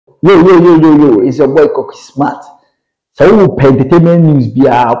Yo, it's your boy Cocky Smart. So we pay entertainment news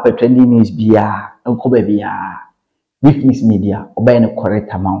bia, or trending news bia, and cover bia. Weekmix media, obey the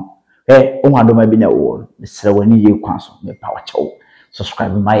correct amount. Hey, OdumoduBlvck be na wall. Mr. Wani you cancel me power chow.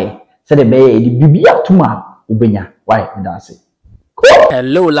 Subscribe my. Say the bay the bibia tuma ubenya. Why that's it.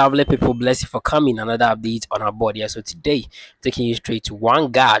 Hello lovely people, bless you for coming. Another update on our board here. So today taking you straight to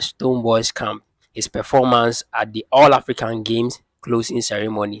one guy, Stonebwoy's camp. His performance at the All African Games closing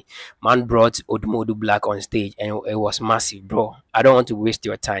ceremony. Man brought OdumoduBlvck on stage and it was massive, bro. I don't want to waste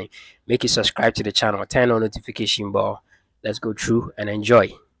your time. Make you subscribe to the channel, turn on notification bell. Let's go through and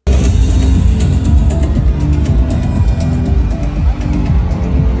enjoy.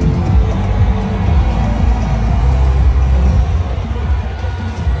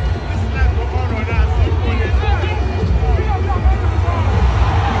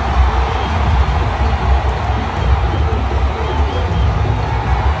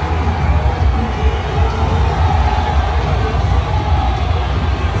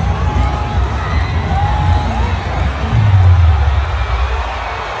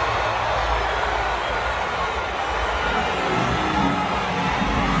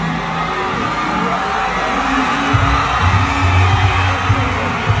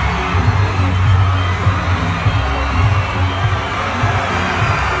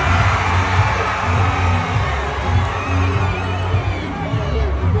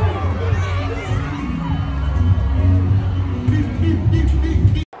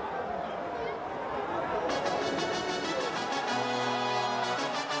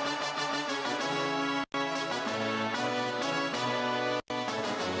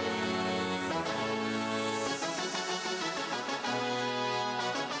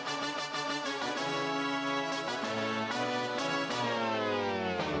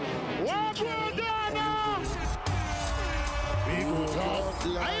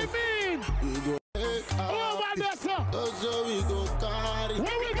 I mean, we go over there, sir. So we go carry.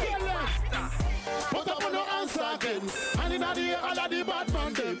 When we get left, put up on no answer again. And in the all of the bad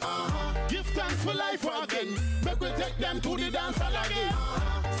man them. Give thanks for life again. Make we take them to the dance hall again.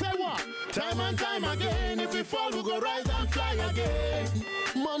 Say what? Time and time again. If we fall, we go rise and fly again.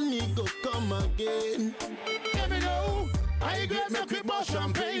 Money go come again. Let me know. I get me quick more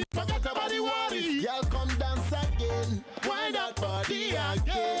champagne. Forget about the worry. Y'all come dance again. Wind that body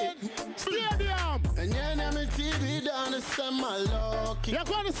again. Stadium. And you know me TV down the summer lucky. You're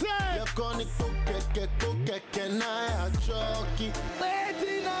gonna say. You're gonna cook, and I are chalky.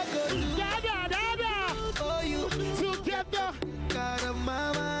 Waiting I go to. Dada. For you. Together. Got a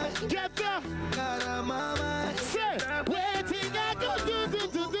mama. Together. Got a mama. Say. Waiting I go do.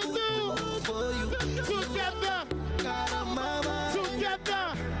 For you. Together. Together,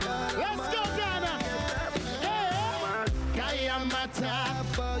 let's go, Ghana. Kayamata,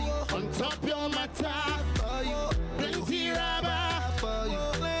 on top your mata, plenty rubber.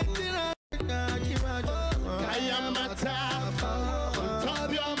 Kayamata, on top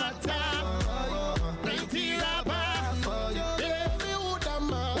your mata, plenty rubber.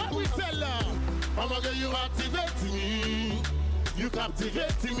 What we tell her? Mama, you activate me. You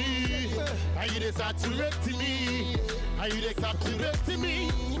captivate me. Are you the saturate me? Are you the captivate me?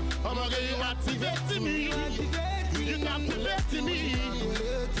 I'm gonna get you activate me. You captivate me.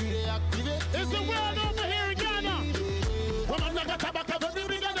 It's the world over here in Ghana. Woman like a tobacco, very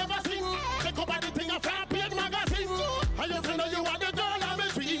big and never sing. Take up anything of our big magazine. I just know you are the girl I'm a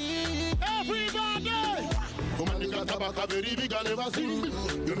tree. Everybody. Woman like a tobacco, very big and never sing.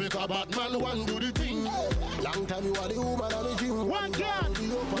 You make a bad man one do the thing. Long time you are the woman I'm a dream. One God.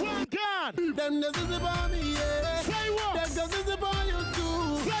 Them this is about me, yeah. Say what? Them this is about you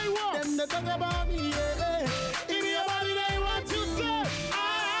too. Say what? Them they talk about me, yeah. If your body they want to say, I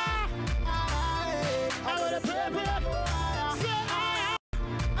want to pray. Say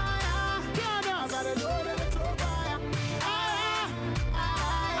Ghana. I gotta know that it's on fire.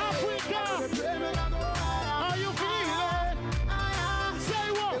 Africa. How you feeling? Say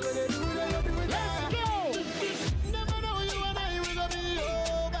what? Let's go. Never know you and I will be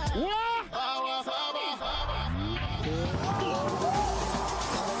over. What?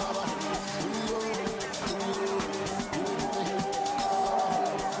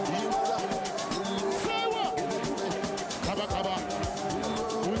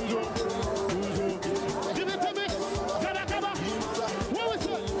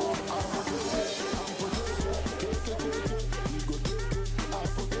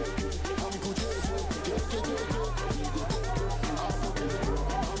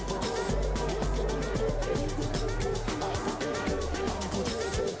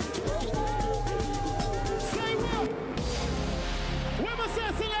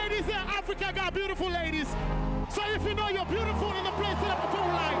 I got beautiful ladies. So if you know you're beautiful in the place, set up the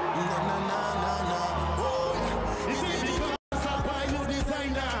phone line. Oh, you see, because I buy you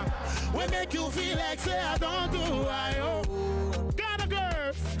designer, we make you feel like say I don't do I Ghana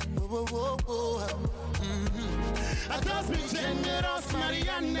girls. I just be generous,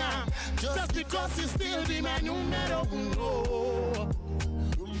 Mariana, just because you still be my numero uno.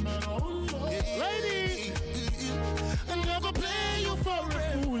 Ladies, I never play you for a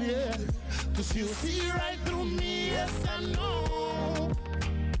fool, yeah. Cause you see right through me, yes I know.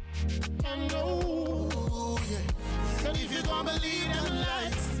 I know, yeah. And if you don't believe them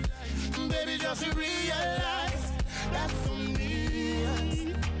lies, baby, just realize that's for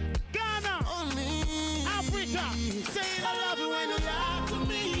me. Ghana, Africa, say I love you when you lie to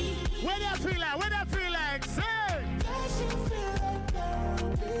me. What do I feel like? What do I feel like? Say.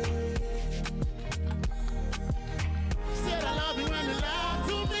 Said I love you when you lie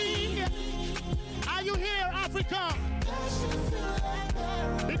to me. Are you here, Africa?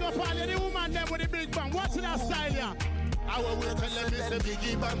 Big up all the woman there with the big bang. What's that style here? I will tell them it's a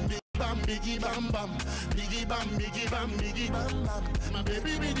biggie bam, big bam, biggie bam bam, biggie bam, biggie bam, biggie bam bam. My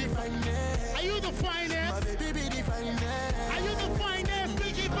baby be the finest. Are you the finest? My baby be the finest. Are you the finest?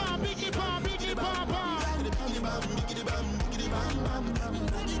 Biggie bam, biggie bam, biggie bam bam. Biggie bam, biggie bam, biggie bam bam.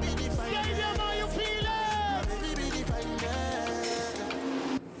 Baby be the finest. Stadium, how you feeling? My baby be the finest.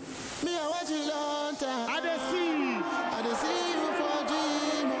 Me I want you long time. I see you for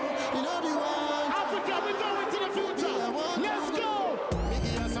dream. You know be one. Africa, we going to the future. Let's go. Me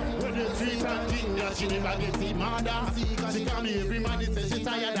give her some with the sweet and ginger. She never get it mother. She come here every man say she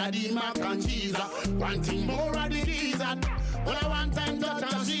tired of the mac and cheese. One thing more of the desert. But I one time touch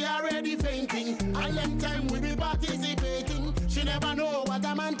and she already fainting. And long time we be participating. She never know what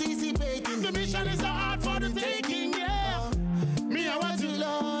I'm anticipating. The mission is so hard for the taking, yeah. Me I want you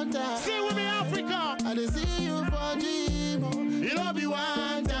long time. See with me Africa. I see you for dream. It'll be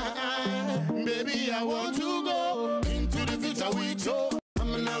one time. Baby I want to go into the future with you.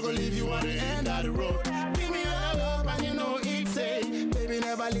 I'm not gonna leave you on the end of the road. Give me your love and you know it say. Baby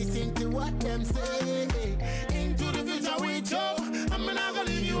never listen to what them say. Into the future with you. I'm not gonna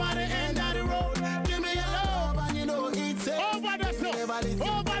leave you on the end of the road. Give me your love and you know it say. Over the sun.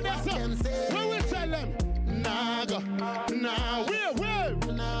 Over the sun. We will tell them. Nah, we're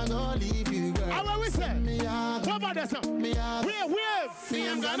not gonna leave you, girl. How we say? Over the sun. We're see,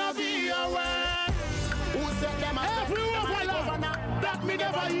 I'm gonna be your wife. Who said them? Everyone that me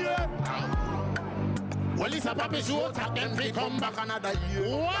never hear. Well, it's a papi show, tap them, they come back another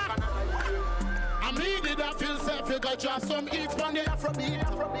year. What? I'm needed, I feel safe, you got just some eats from the Afrobeat.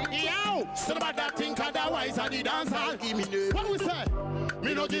 Yo, so about that thing, otherwise I did dance, I'll give me the. What we say?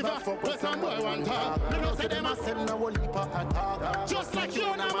 Me no give a fuck what some boy want talk. Me no say them a send no one leap attack. Just like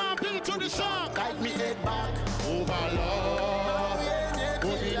you, now man, beat to the shark. Guide me head back. Overlord. Go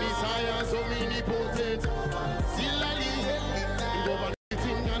be the science, so many potent. Still a lead. Go over the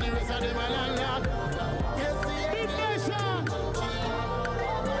thing and the rest of them a landlord. Yes, big nation.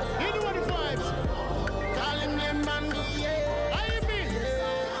 You know what the vibes. Call him them man. I mean.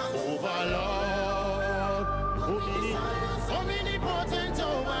 Overlord. Go many potent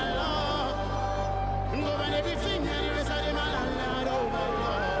overlord. Go over everything and the rest of them a landlord.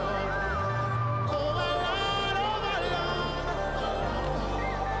 Overlord. Overlord, overlord.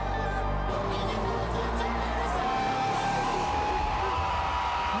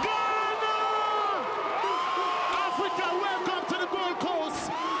 Ghana! Africa, welcome to the Gold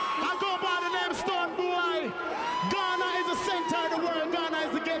Coast. I go by the name Stonebwoy. Ghana is the center of the world. Ghana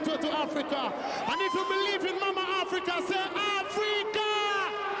is the gateway to Africa. And if you believe in Mama Africa, say Africa!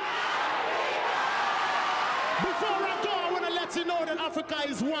 Before I go, I want to let you know that Africa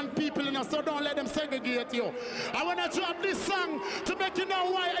is one people in us, so don't let them segregate you. I want to drop this song to make you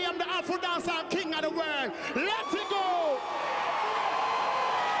know why I am the Afro dancer king of the world. Let it go!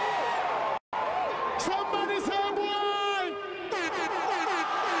 Somebody say, boy!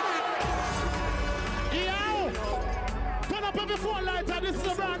 Yo! Turn up every phone lighter, this is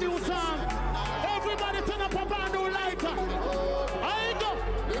a brand new song. Everybody turn up a brand new lighter. I go!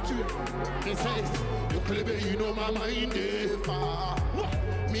 He says, you know my mind is far.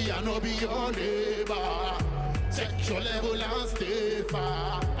 Me I no be your neighbor. Check your level and stay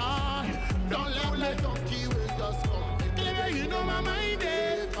far. Don't let donkey will just come. You know my mind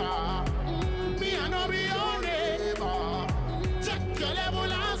is far. Me I no be your neighbor. Check your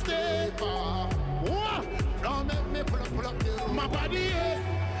level and stay far. Don't make me pull up my body.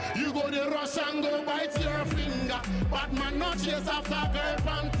 You go the rush and go bite your finger. But man not chase after girl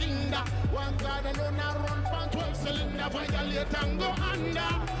pan Tinder. One guy alone a run pan 12 cylinder. Violate and go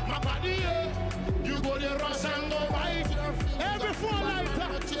under. My body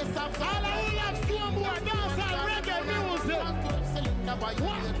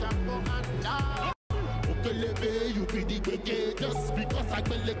You be the wicked just because I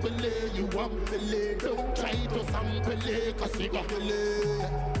believe you want to lay. Don't try to sample it, cause we got to lay.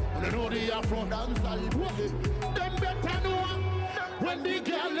 And I know the Afro dance all play. Them better know when the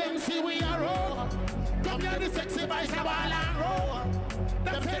girl them see we are raw. Come here the sexy boys of all and roll.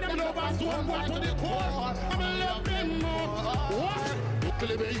 Them say them love us Stonebwoy to the core. I'm in love them more. What?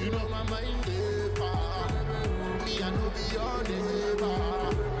 Baby, you know my mind is far. Me I know be your neighbor.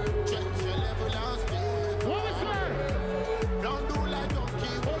 Check your level and speed. What is that? Don't do like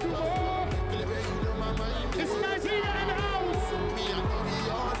donkey. Baby, you know my mind is. It's Nigeria in the house. Me I know be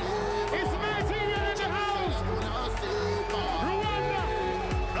your neighbor. It's Nigeria in the house. Rwanda.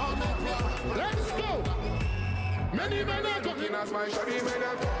 Let's go. Many men are cooking as my shawty men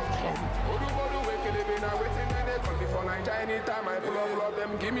are OdumoduBlvck living and waiting when they call me for Nigeria. Anytime I pull up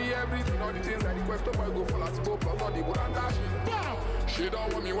them, give me everything. All the things that the question boy go for last go plus all the wood and dash. She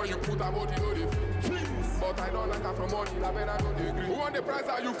don't want me when you put her body on the please. But I don't like her from money, I better don't agree. Who want the price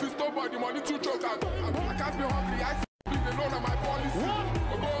are you feel Stonebwoy, the money too choke out. I can't be hungry, I see the loan of my policy.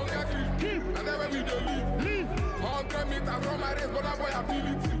 Go get it, and then when we don't leave 100 meters from my race, but that boy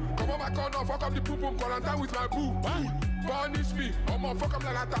ability. Come on my corner, fuck up the poo-poo, quarantine with my boo. Punish me, I'm gonna fuck up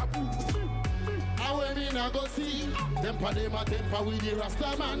like a taboo. I went in and go see them for them a temper with the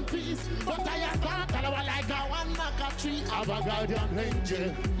Rasta man peace. But I start tell her like a one maca tree. Have a guardian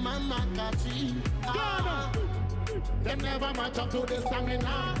angel, man maca tree. Them never match up to the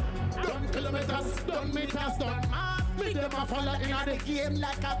stamina. Done kilometers, done meters, done mass. Me them a follow in the game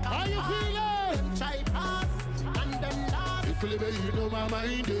like a car. How you feeling? Them try pass and them laugh. If you know my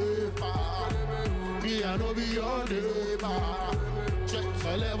mind is far. Me I know be your neighbor. Check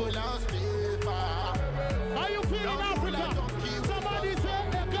your level and speed. How you feeling, Africa? Somebody say,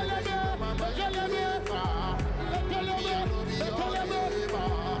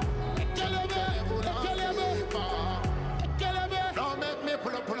 don't make me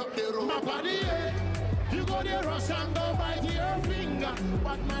pull up the road. My body, you go there, rush and go bite your finger.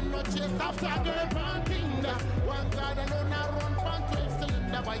 But man, not chase after girl pantinga. One guy alone, I run pan 12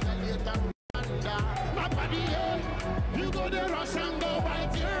 cylinder by the later. My body, you go there, rush and go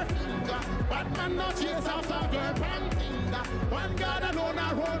bite your finger. But man, not chase after girl pantinga. One guy alone,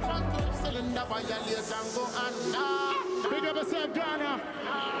 I run pan 12 cylinder by the later and go under. Big up yourself, Ghana.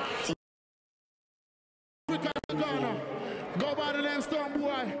 Ghana. Go by the name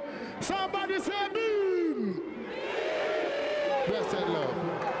Stonebwoy. Somebody say boom. Blessed love.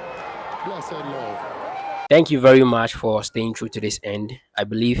 Blessed love. Thank you very much for staying through to this end. I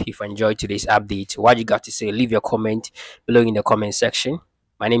believe if you enjoyed today's update, what you got to say, leave your comment below in the comment section.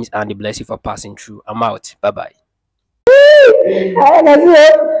 My name is Andy. Bless you for passing through. I'm out. Bye bye.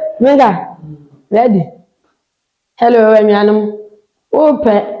 Ready? Hello, Emianum.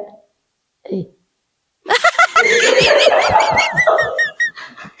 Open. Okay.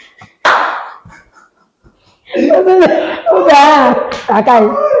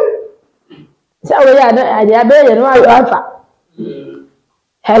 So we are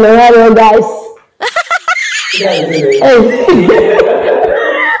hello guys.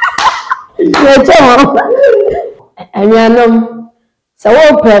 Emianum. So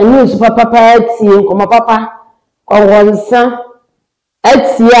open news papa come papa. Kongonsa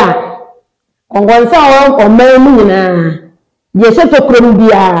etia. Kongonsa won komenu na. Ye se to krom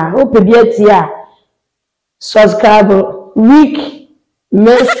bia, o pe bia tia. Subscribe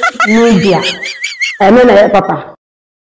Weekmix media. Papa.